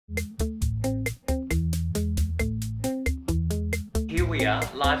we are,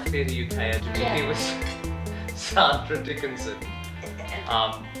 Live Theatre UK, and we're here with Sandra Dickinson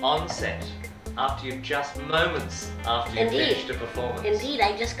on set after you've just moments after you've finished a performance. Indeed,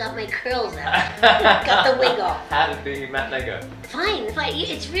 I just got my curls out. Got the wig off. How did the matinee go? Fine, fine.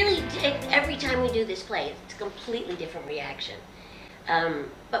 It's really, every time we do this play, it's a completely different reaction.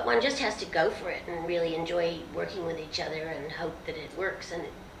 But one just has to go for it and really enjoy working with each other and hope that it works. And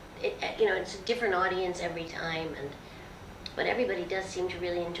you know, it's a different audience every time, but everybody does seem to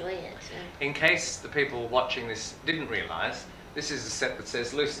really enjoy it. So. In case the people watching this didn't realise, this is a set that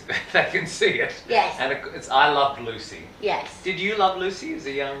says Lucy. They can see it. Yes. And it's I Loved Lucy. Yes. Did you love Lucy as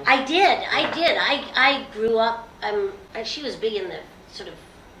a young? I did. I grew up. She was big in the sort of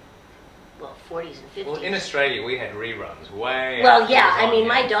 40s and 50s. Well, in Australia we had reruns way. Well, yeah. I mean,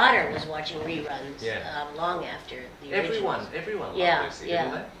 my daughter was watching reruns long after the originals. Everyone loved Lucy,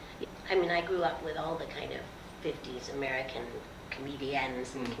 didn't they? I mean, I grew up with all the kind of 50s American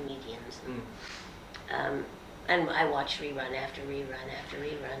comedians and comedians. And I watched rerun after rerun after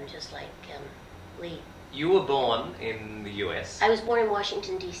rerun, just like Lee. You were born in the US. I was born in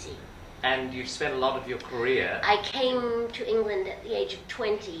Washington, D.C. And you've spent a lot of your career... I came to England at the age of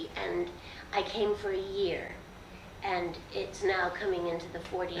 20, and I came for a year. And it's now coming into the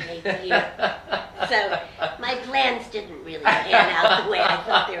 48th year. So my plans didn't really pan out the way I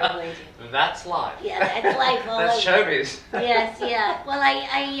thought they were going to. That's life. Yeah, that's life all That's over. showbiz. Yes, yeah. Well,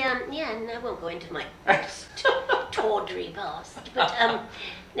 yeah, and I won't go into my tawdry past. But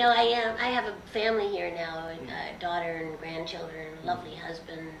no, I have a family here now, a daughter and grandchildren, a lovely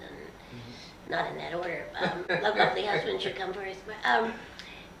husband, and not in that order. A lovely husband should come first. But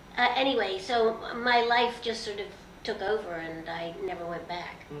anyway, so my life just sort of took over, and I never went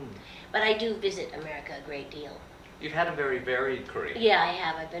back. But I do visit America a great deal. You've had a very varied career. Yeah, I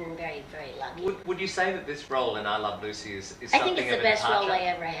have. I've been very, very lucky. Would you say that this role in I Love Lucy is something I think it's the best role I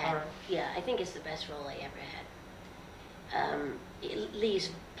ever had. Right. Yeah, I think it's the best role I ever had.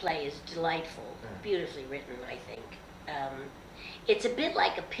 Lee's play is delightful, beautifully written, I think. It's a bit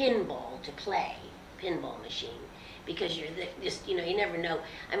like a pinball to play, pinball machine, because you're just, you know, you never know.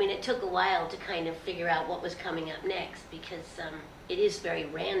 I mean, it took a while to kind of figure out what was coming up next, because it is very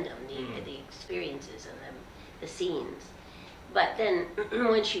random, the experiences and the scenes. But then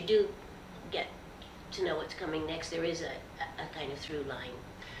once you do get to know what's coming next, there is a kind of through line.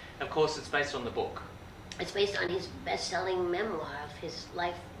 Of course, it's based on the book. It's based on his best-selling memoir of his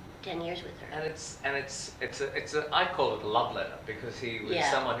life, 10 years with her. And it's I call it a love letter, because he was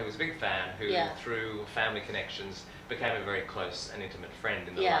someone who was a big fan, who through family connections became a very close and intimate friend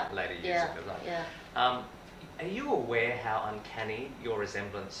in the later years of her life. Are you aware how uncanny your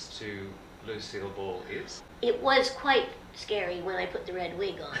resemblance to Lucille Ball is? It was quite scary when I put the red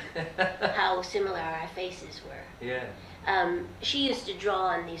wig on, how similar our faces were. Yeah. She used to draw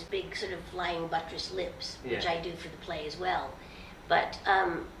on these big sort of flying buttress lips, which I do for the play as well. But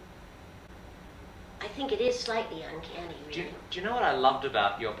I think it is slightly uncanny, really. Do you know what I loved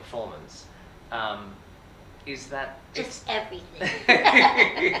about your performance? Is that just everything.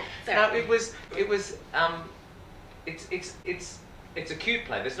 No, it's a cute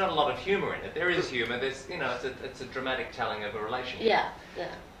play. There's not a lot of humour in it. There is humour. There's, you know, it's a dramatic telling of a relationship. Yeah.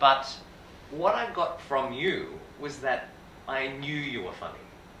 But what I got from you was that I knew you were funny.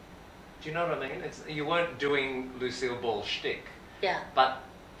 Do you know what I mean? You weren't doing Lucille Ball shtick. Yeah. But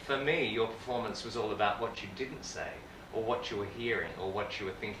for me, your performance was all about what you didn't say, or what you were hearing, or what you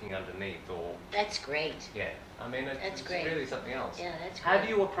were thinking underneath, or... That's great. Yeah. I mean, it's really something else. Yeah, that's great. How do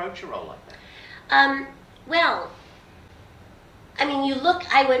you approach a role like that? Well, I mean,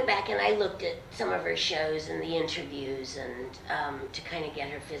 I went back and I looked at some of her shows and the interviews, and to kind of get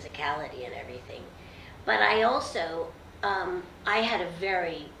her physicality and everything. But I also, I had a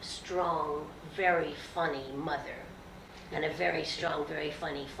very strong, very funny mother, and a very strong, very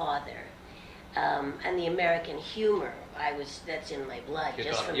funny father. And the American humor, that's in my blood,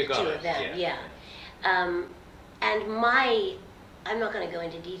 just from the two of them, yeah. And I'm not going to go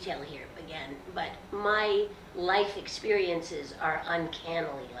into detail here again, but my life experiences are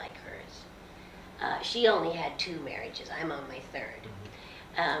uncannily like hers. She only had 2 marriages. I'm on my 3rd.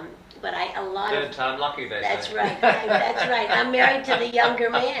 But Third time lucky, they say. That's right. That's right. I'm married to the younger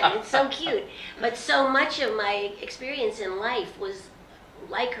man. It's so cute. But so much of my experience in life was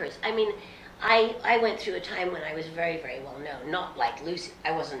like hers. I mean, I went through a time when I was very, very well known. Not like Lucy.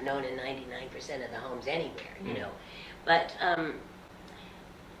 I wasn't known in 99% of the homes anywhere, you know. But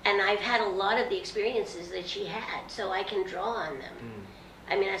and I've had a lot of the experiences that she had, so I can draw on them.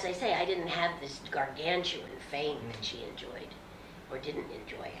 I mean, as I say, I didn't have this gargantuan fame that she enjoyed. Or didn't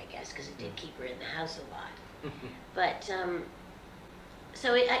enjoy, I guess, because it did keep her in the house a lot. But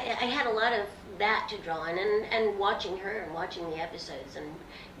so I had a lot of that to draw on, and watching her and watching the episodes and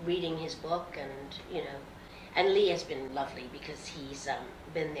reading his book, and you know, and Lee has been lovely because he's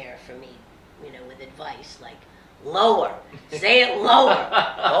been there for me, you know, with advice like lower, say it lower,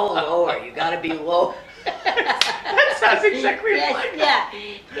 go lower, you got to be lower. That sounds exactly like that.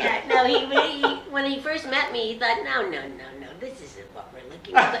 Yeah. No, when he first met me, he thought, no, this isn't what we're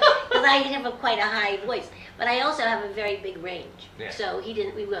looking for, because I have quite a high voice, but I also have a very big range. Yeah. So he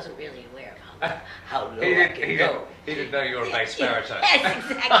wasn't really aware of how low I can go. He didn't know you were a bass baritone. Yes,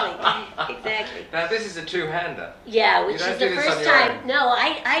 exactly. Now this is a two-hander. Yeah, which is the first time. No,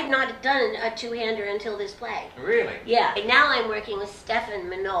 I've not done a two-hander until this play. Really? Yeah. And now I'm working with Stefan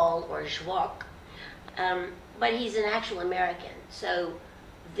Minol, or Schwok, but he's an actual American, so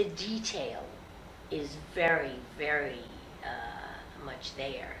the detail is very, very much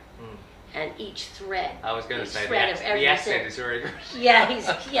there. And each thread. I was going to say the accent is very good. Yeah,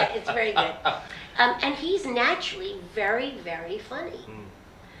 it's very good. And he's naturally very, very funny.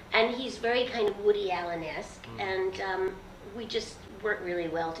 And he's very kind of Woody Allen-esque, and we just work really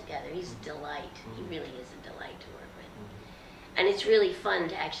well together. He's a delight. He really is a delight to work with. And it's really fun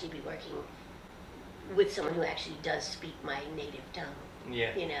to actually be working with someone who actually does speak my native tongue.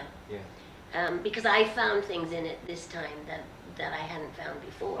 Yeah. You know? Yeah. Because I found things in it this time that I hadn't found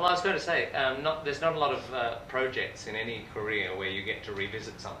before. Well, I was going to say, there's not a lot of projects in any career where you get to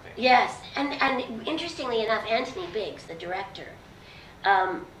revisit something. Yes, and interestingly enough, Anthony Biggs, the director,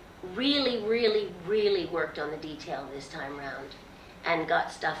 really, really, really worked on the detail this time round, and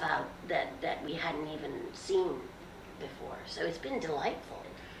got stuff out that we hadn't even seen before. So it's been delightful.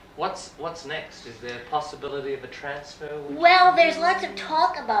 What's next? Is there a possibility of a transfer? Well, there's lots of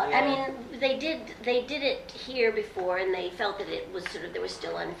talk about. Yeah. I mean, they did it here before, and they felt that it was there was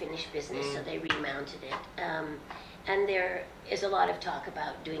still unfinished business, so they remounted it. And there is a lot of talk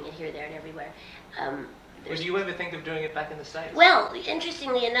about doing it here, there, and everywhere. Would you ever think of doing it back in the States? Well,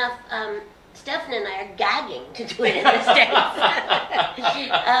 interestingly enough, Stefan and I are gagging to do it in the States.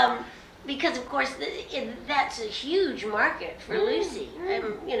 Because, of course, that's a huge market for Lucy.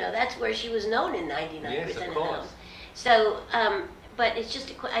 You know, that's where she was known in 99% of films. So, but it's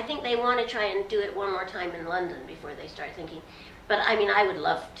just, I think they want to try and do it one more time in London before they start thinking. But, I mean, I would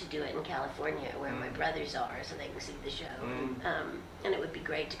love to do it in California, where my brothers are, so they can see the show. And it would be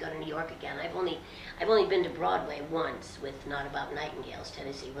great to go to New York again. I've only been to Broadway once with Not About Nightingales,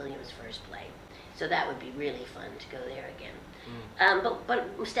 Tennessee Williams' first play. So that would be really fun to go there again. But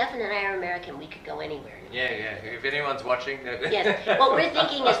Stefan and I are American. We could go anywhere. Yeah. If anyone's watching. Yes. What we're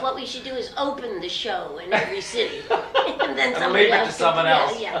thinking is what we should do is open the show in every city, and then leave it to someone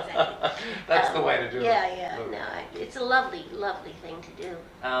else. Yeah, exactly. That's the way to do it. Yeah. No, it's a lovely, lovely thing to do.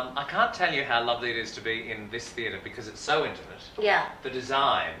 I can't tell you how lovely it is to be in this theatre because it's so intimate. Yeah. The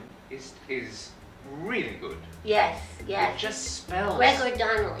design is really good. Yes. It just spells. Gregor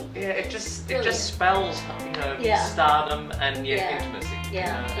Donnelly. Yeah, it just spells, stardom and yet intimacy.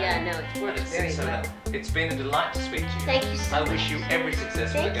 Yeah. No, it works very well. It's been a delight to speak to you. Thank you so much. I wish you every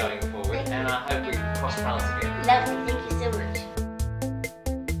success for going forward, and I hope we cross paths again. Lovely. Thank you so much.